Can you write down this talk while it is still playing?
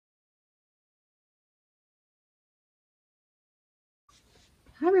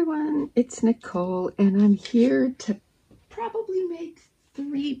Hi everyone, it's Nicole and I'm here to probably make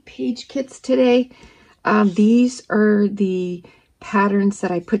 3 page kits today. These are the patterns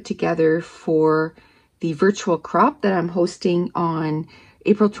that I put together for the virtual crop that I'm hosting on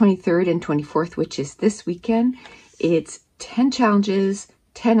April 23rd and 24th, which is this weekend. It's 10 challenges,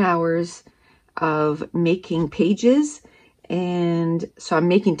 10 hours of making pages, and so I'm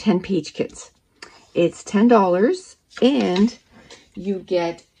making 10 page kits. It's $10 and you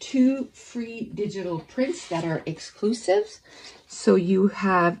get 2 free digital prints that are exclusives. So you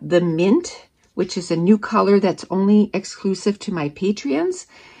have the mint, which is a new color that's only exclusive to my Patreons.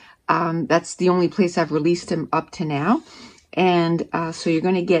 That's the only place I've released them up to now. And so you're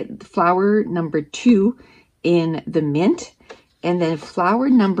going to get flower number 2 in the mint. And then flower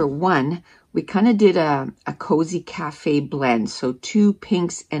number 1, we kind of did a cozy cafe blend. So 2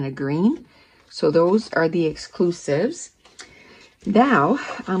 pinks and a green. So those are the exclusives. Now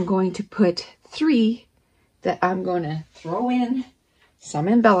I'm going to put 3 that I'm going to throw in some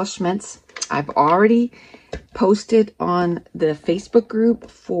embellishments. I've already posted on the Facebook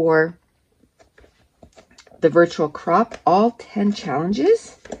group for the virtual crop all 10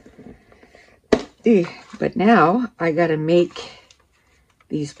 challenges. But now I got to make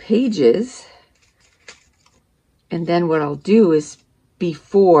these pages. And then what I'll do is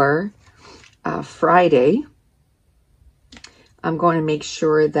before Friday, I'm going to make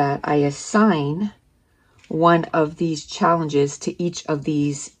sure that I assign one of these challenges to each of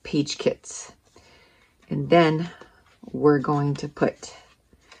these page kits. And then we're going to put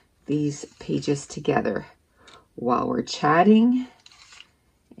these pages together while we're chatting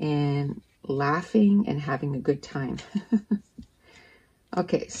and laughing and having a good time.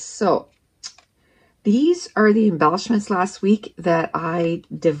 Okay, so these are the embellishments last week that I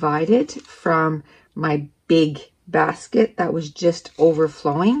divided from my big basket that was just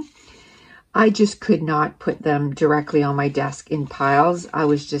overflowing. I just could not put them directly on my desk in piles. I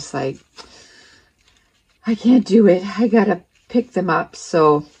was just like, I can't do it. I gotta pick them up.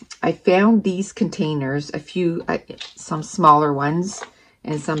 So I found these containers, some smaller ones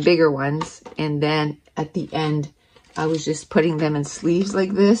and some bigger ones. And then at the end, I was just putting them in sleeves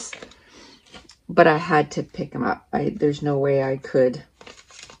like this, but I had to pick them up. There's no way I could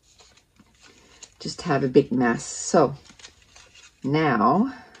just have a big mess. So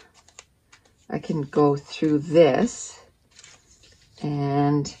now I can go through this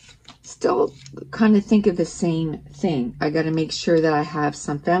and still kind of think of the same thing. I got to make sure that I have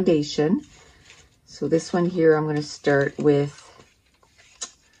some foundation. So this one here, I'm going to start with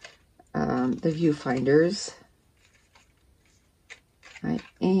the viewfinders. I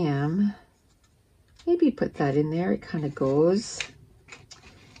am, maybe put that in there. It kind of goes.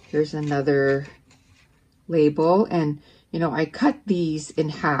 Here's another label, and you know, I cut these in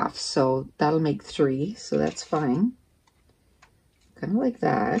half, so that'll make 3, so that's fine. Kind of like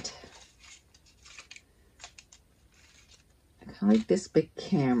that. I kind of like this big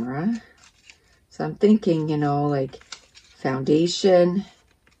camera. So I'm thinking, you know, like foundation,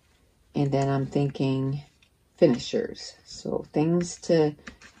 and then I'm thinking finishers. So things to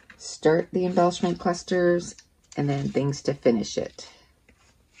start the embellishment clusters, and then things to finish it.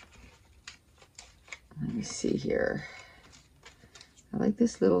 Let me see here. I like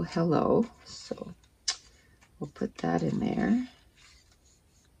this little hello, so we'll put that in there.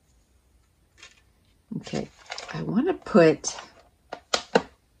 Okay, I want to put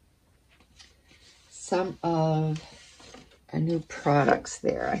some of our new products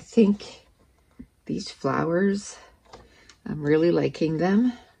there. I think these flowers, I'm really liking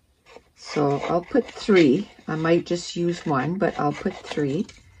them. So I'll put 3. I might just use 1, but I'll put 3.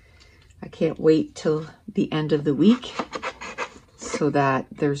 I can't wait till the end of the week so that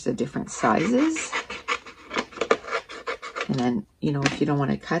there's the different sizes. And then, you know, if you don't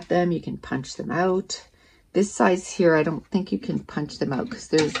want to cut them, you can punch them out. This size here, I don't think you can punch them out because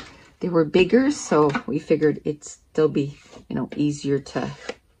they were bigger, so we figured it'd still be, you know, easier to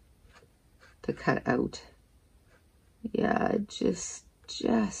cut out. Yeah, it just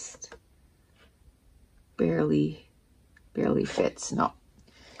barely fits. No.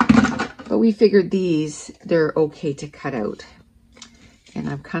 But we figured these, they're okay to cut out. And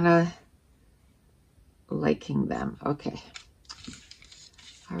I'm kind of liking them. Okay.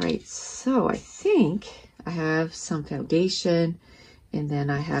 All right, so I think I have some foundation, and then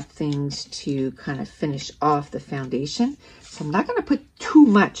I have things to kind of finish off the foundation. So I'm not going to put too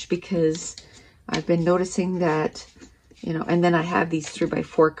much because I've been noticing that, you know, and then I have these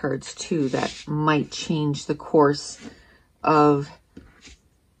 3x4 cards too that might change the course of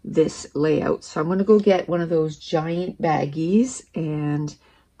this layout. So I'm going to go get one of those giant baggies and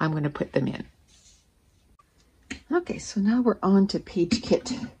I'm going to put them in. Okay, so now we're on to page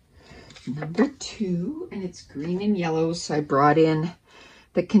kit number 2, and it's green and yellow. So I brought in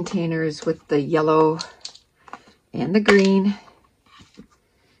the containers with the yellow and the green.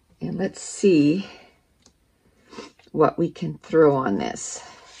 And let's see what we can throw on this.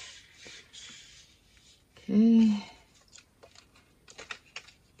 Okay.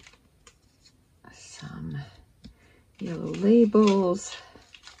 Some yellow labels.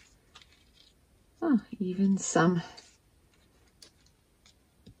 Oh, even some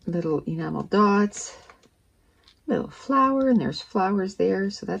little enamel dots. Little flower, and there's flowers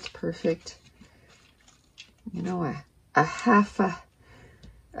there, so that's perfect. You know, a half a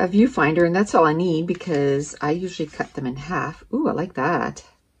viewfinder, and that's all I need because I usually cut them in half. Ooh, I like that.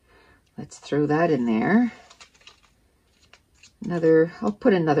 Let's throw that in there. I'll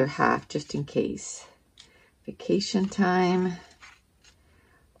put another half just in case. Vacation time.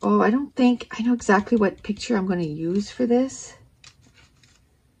 Oh, I don't think I know exactly what picture I'm going to use for this.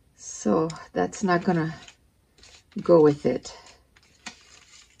 So that's not going to go with it.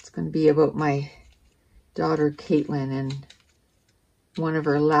 It's going to be about my daughter Caitlin and one of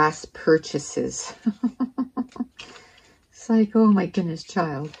her last purchases. It's like, oh my goodness,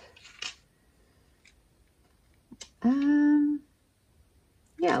 child.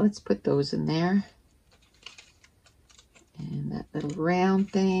 Yeah, let's put those in there. And that little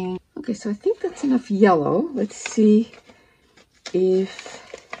round thing. Okay, so I think that's enough yellow. Let's see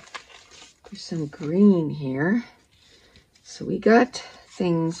if there's some green here. So we got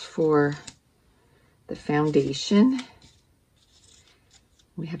things for the foundation.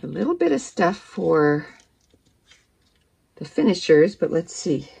 We have a little bit of stuff for the finishers, but let's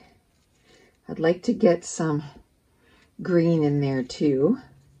see. I'd like to get some green in there too.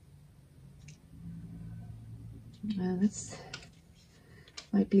 This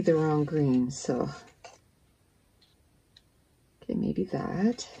might be the wrong green, so okay, maybe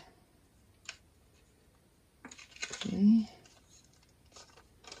that. Okay,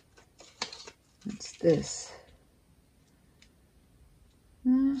 what's this?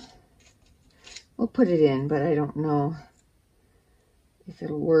 We'll put it in, but I don't know if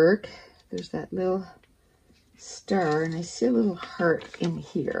it'll work. There's that little star, and I see a little heart in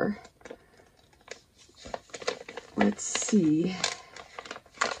here. Let's see if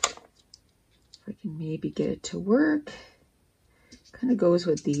I can maybe get it to work. Kind of goes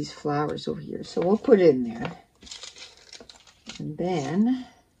with these flowers over here, so we'll put it in there. And then,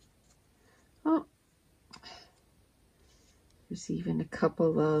 oh, there's even a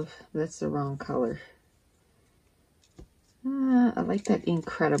couple of, that's the wrong color. I like that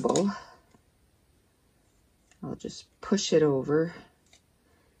Incredible. I'll just push it over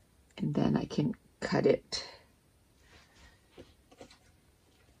and then I can cut it.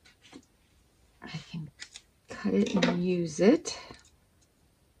 I can cut it and use it.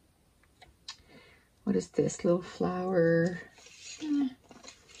 What is this? Little flower.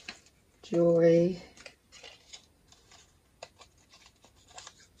 Joy.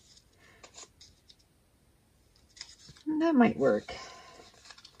 That might work.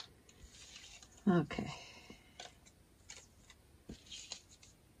 Okay.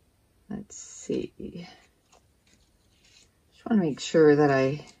 Let's see. Just want to make sure that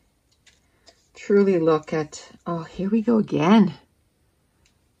I truly look at, oh, here we go again.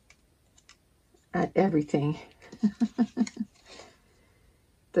 At everything.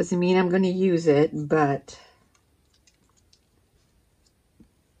 Doesn't mean I'm going to use it, but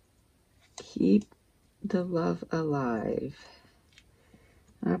keep the love alive.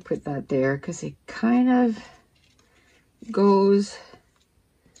 I'll put that there because it kind of goes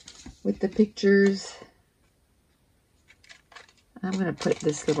with the pictures. I'm going to put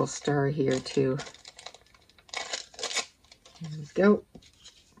this little star here too. There we go.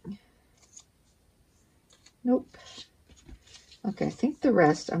 Nope. Okay, I think the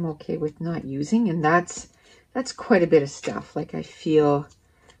rest I'm okay with not using, and that's quite a bit of stuff. Like, I feel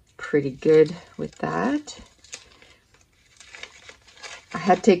pretty good with that. I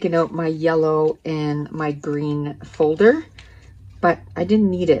had taken out my yellow and my green folder, but I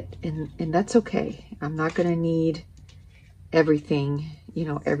didn't need it, and that's okay. I'm not going to need everything, you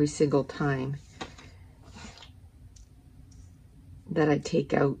know, every single time that I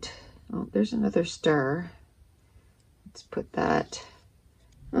take out. Oh, there's another star. Let's put that.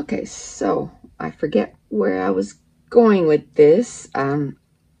 Okay, so I forget where I was going with this.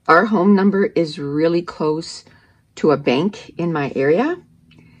 Our home number is really close to a bank in my area.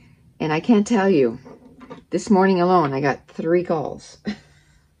 And I can't tell you, this morning alone, I got 3 calls.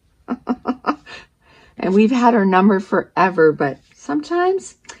 And we've had our number forever, but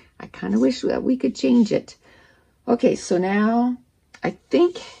sometimes kind of wish that we could change it. Okay, so now I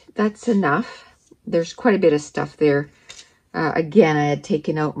think that's enough. There's quite a bit of stuff there. Again, I had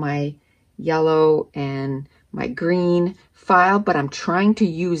taken out my yellow and my green file, but I'm trying to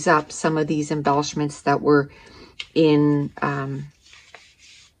use up some of these embellishments that were in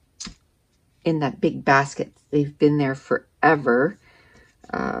that big basket. They've been there forever.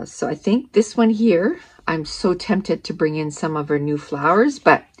 So I think this one here, I'm so tempted to bring in some of our new flowers,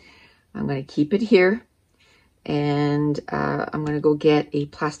 but I'm going to keep it here. And I'm going to go get a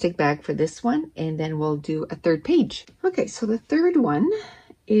plastic bag for this one, and then we'll do a third page. Okay, so the third one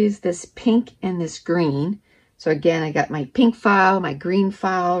is this pink and this green. So again, I got my pink file, my green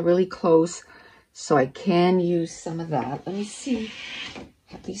file really close, so I can use some of that. Let me see.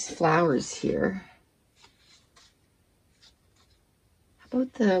 I have these flowers here. How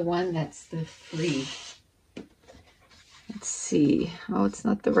about the one that's the free? Let's see. Oh, it's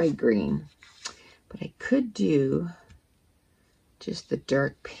not the right green. But I could do just the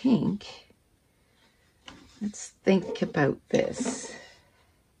dark pink. Let's think about this.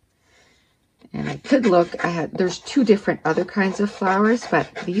 And I could look, there's two different other kinds of flowers, but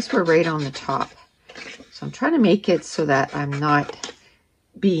these were right on the top. So I'm trying to make it so that I'm not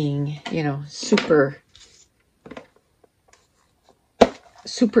being, you know, super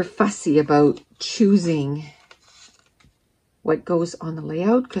fussy about choosing what goes on the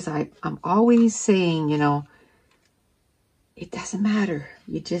layout, because I'm always saying, you know, it doesn't matter.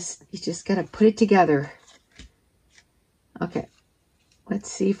 You just got to put it together. Okay. Let's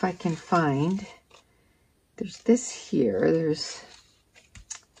see if I can find, there's this here, there's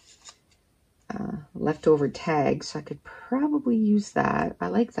leftover tags, so I could probably use that. I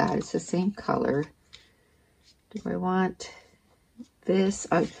like that, it's the same color. Do I want this?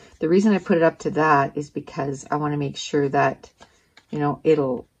 The reason I put it up to that is because I want to make sure that, you know,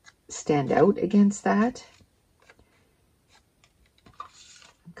 it'll stand out against that.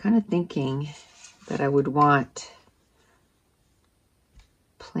 I'm kind of thinking that I would want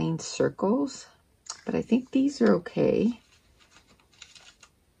plain circles, but I think these are okay.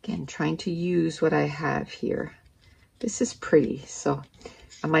 Again, trying to use what I have here. This is pretty, so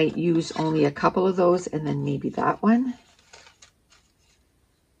I might use only a couple of those and then maybe that one.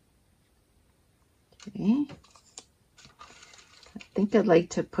 Okay. I think I'd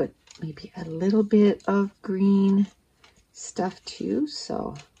like to put maybe a little bit of green stuff too,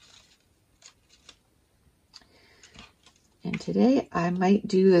 so. And today I might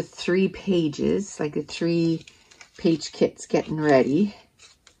do the 3 pages, like the 3 page kits getting ready.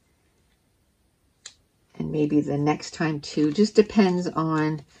 And maybe the next time too, just depends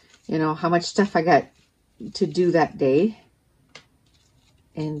on, you know, how much stuff I got to do that day.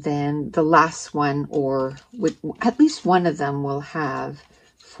 And then the last one, or with, at least one of them will have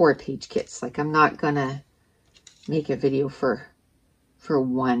 4 page kits. Like I'm not gonna make a video for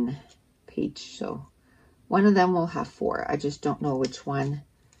 1 page, so one of them will have 4. I just don't know which one.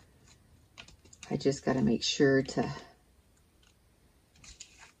 I just got to make sure to,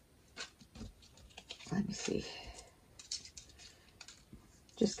 let me see.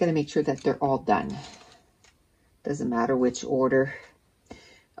 Just got to make sure that they're all done. Doesn't matter which order.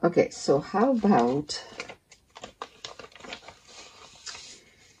 Okay, so how about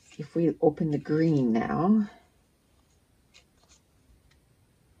if we open the green now?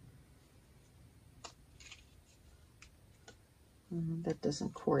 That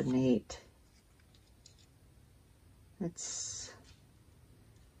doesn't coordinate. That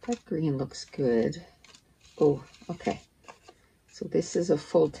green looks good. Oh, okay. So this is a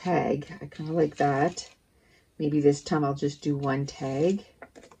full tag. I kind of like that. Maybe this time I'll just do 1 tag.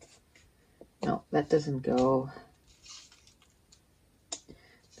 No, that doesn't go.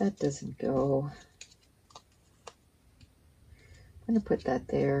 That doesn't go. I'm going to put that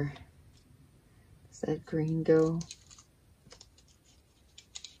there. Does that green go?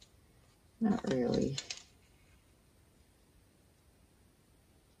 Not really.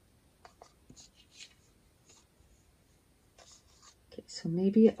 Okay, so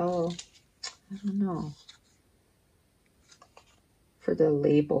maybe I'll, I don't know, for the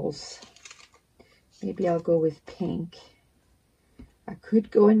labels, maybe I'll go with pink. I could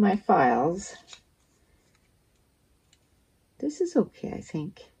go in my files. This is okay, I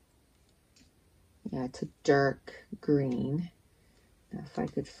think. Yeah, it's a dark green. Now if I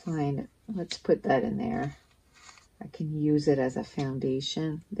could find, let's put that in there. I can use it as a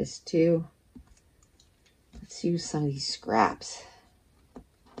foundation. This too. Let's use some of these scraps.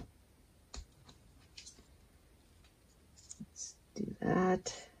 Let's do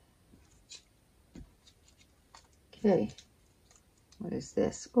that. Okay. What is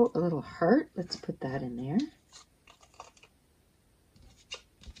this? Oh, a little heart. Let's put that in there.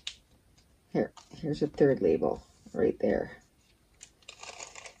 Here's a third label right there.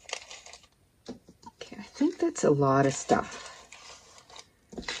 Okay, I think that's a lot of stuff.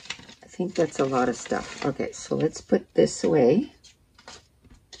 Okay, so let's put this away.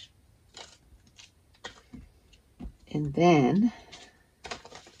 And then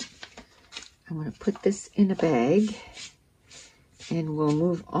I'm going to put this in a bag and we'll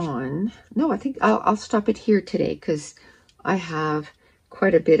move on. No, I think I'll stop it here today because I have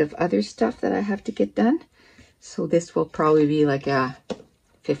quite a bit of other stuff that I have to get done. So this will probably be like a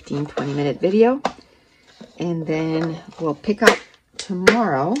 15-20 minute video. And then we'll pick up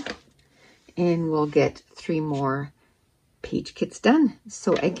tomorrow and we'll get 3 more page kits done.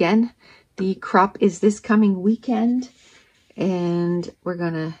 So again, the crop is this coming weekend and we're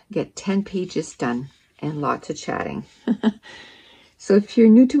gonna get 10 pages done and lots of chatting. So if you're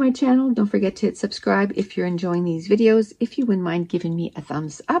new to my channel, don't forget to hit subscribe if you're enjoying these videos. If you wouldn't mind giving me a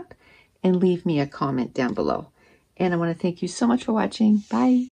thumbs up and leave me a comment down below. And I want to thank you so much for watching.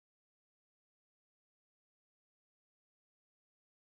 Bye.